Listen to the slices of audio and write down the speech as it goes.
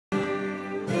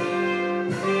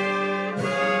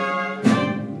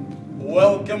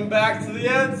Welcome back to the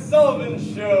Ed Sullivan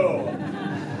Show,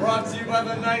 brought to you by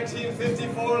the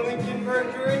 1954 Lincoln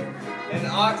Mercury and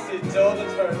Oxydol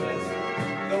detergent,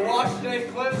 the wash day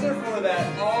cleanser for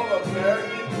that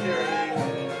all-American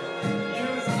purity.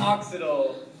 Use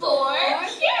Oxydol for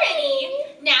purity,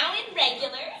 now in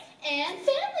regular and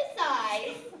family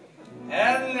size.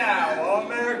 And now,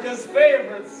 America's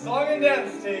favorite song and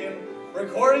dance team,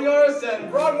 recording artists and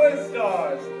Broadway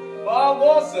stars, Bob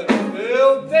Wilson and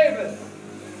Bill Davis.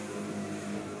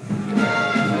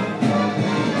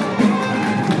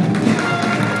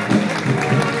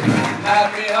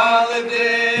 Happy holiday,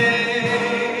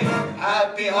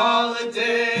 happy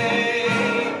holiday,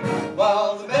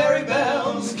 while the merry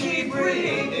bells keep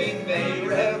ringing, may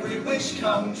your every wish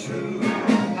come true.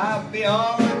 Happy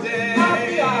holiday,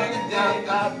 happy holiday,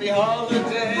 happy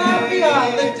holiday, happy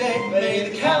holiday, may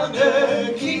the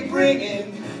calendar keep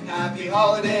ringing. Happy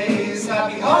holidays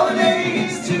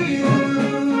to you.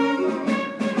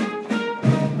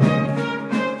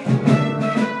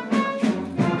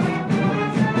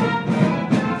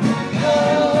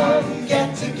 Come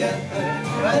get together,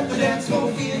 let the dance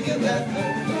floor feel your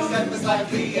leather. Step as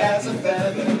lightly as a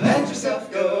feather, let yourself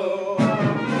go.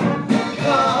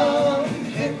 Come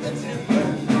hit the timber,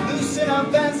 loosen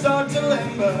up and start to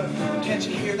limber. Can't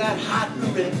you hear that hot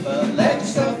marimba? Let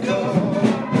yourself go.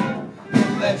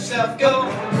 Let yourself go,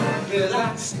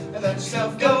 relax, and let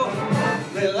yourself go,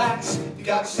 relax. You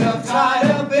got yourself tied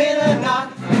up in a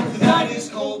knot. The night is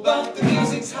cold, but the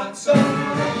music's hot, so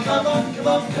come on,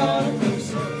 come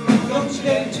closer. Don't you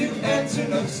dare to answer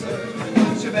no, sir.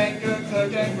 Put your banker,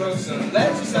 clerk, and grocer.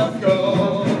 Let yourself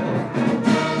go.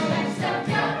 Let yourself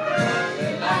go,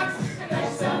 relax, and let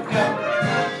yourself go,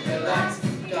 relax.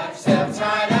 You got yourself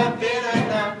tied up in a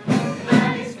knot. The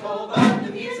night is cold, but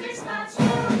the music's hot, so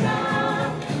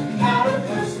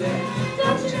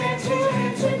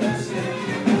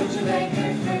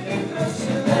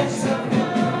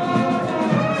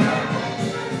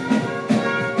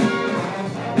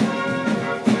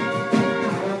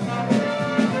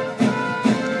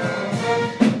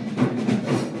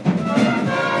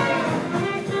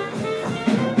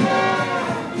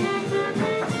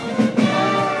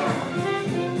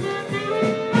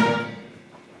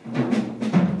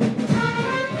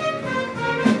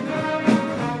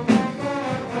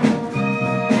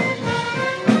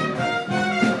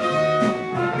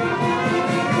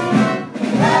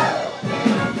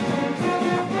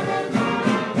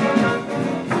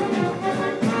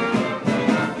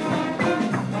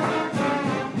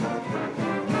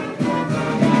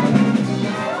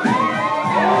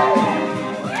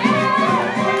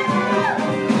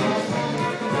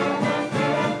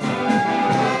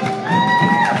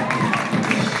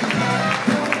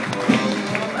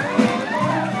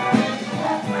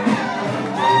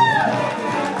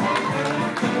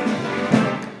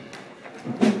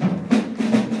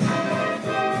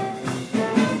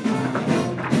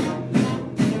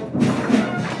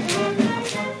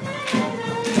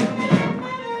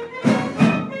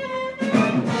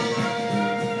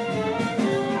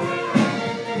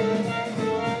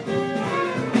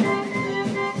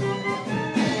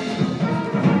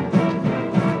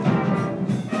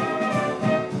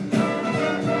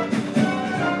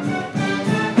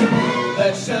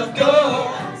let yourself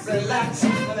go, relax,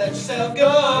 let yourself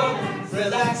go,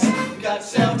 relax. You got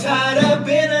yourself tied up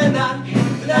in a knot.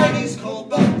 The night is cold,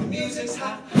 but the music's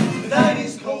hot. The night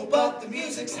is cold, but the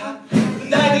music's hot. The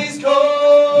night is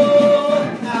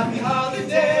cold. Happy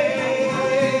holiday,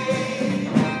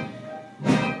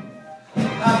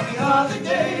 happy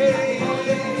holiday.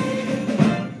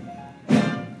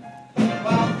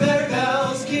 While the merry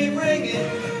bells keep ringing,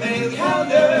 may the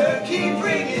calendar keep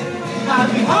ringing.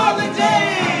 Happy holiday.